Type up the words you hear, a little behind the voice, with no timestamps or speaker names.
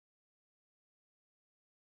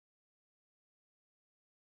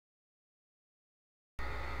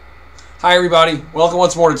Hi everybody, welcome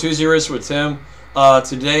once more to Tuesday Riffs with Tim.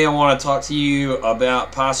 Today I want to talk to you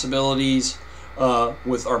about possibilities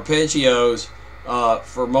with arpeggios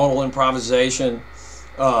for modal improvisation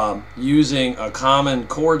using a common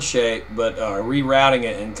chord shape but rerouting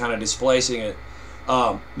it and kind of displacing it.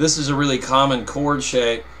 This is a really common chord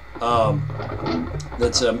shape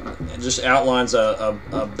that's just outlines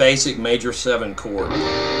a basic major 7 chord.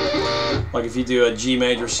 Like if you do a G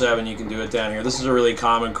major 7, you can do it down here. This is a really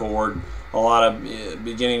common chord. A lot of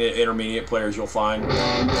beginning to intermediate players you'll find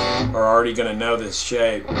are already going to know this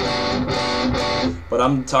shape. But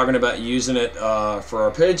I'm talking about using it for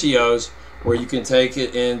arpeggios where you can take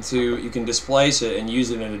it into, you can displace it and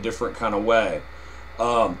use it in a different kind of way.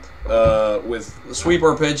 With sweep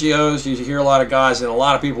arpeggios, you hear a lot of guys, and a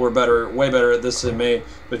lot of people are way better at this than me.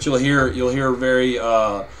 But you'll hear very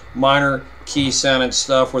minor key sounding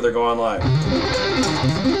stuff where they're going like.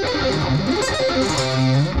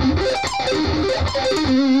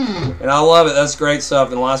 And I love it. That's great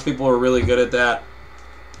stuff, and lots of people are really good at that.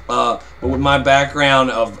 But with my background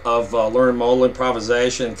of learning modal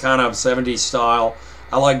improvisation, kind of 70s style,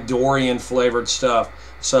 I like Dorian flavored stuff.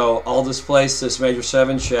 So I'll displace this major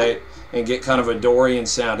 7 shape and get kind of a Dorian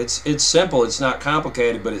sound. It's simple, it's not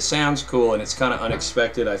complicated, but it sounds cool and it's kind of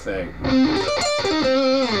unexpected, I think.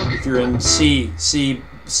 If you're in C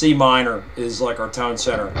minor is like our tone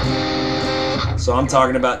center. So I'm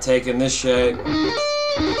talking about taking this shape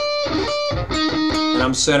and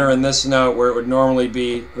I'm centering this note where it would normally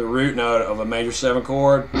be the root note of a major 7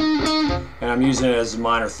 chord, and I'm using it as a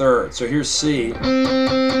minor 3rd. So here's C,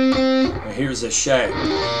 and here's the shape.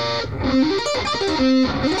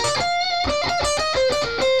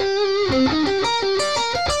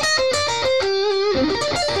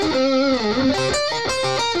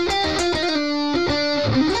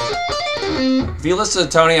 If you listen to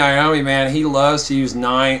Tony Iommi, man, he loves to use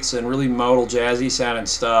ninths and really modal jazzy sounding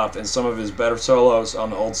stuff and some of his better solos on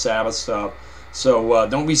the old Sabbath stuff. So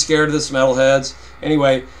don't be scared of this, metalheads.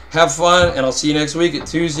 Anyway, have fun, and I'll see you next week at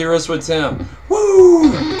Tuesday Riffs with Tim.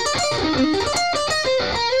 Woo!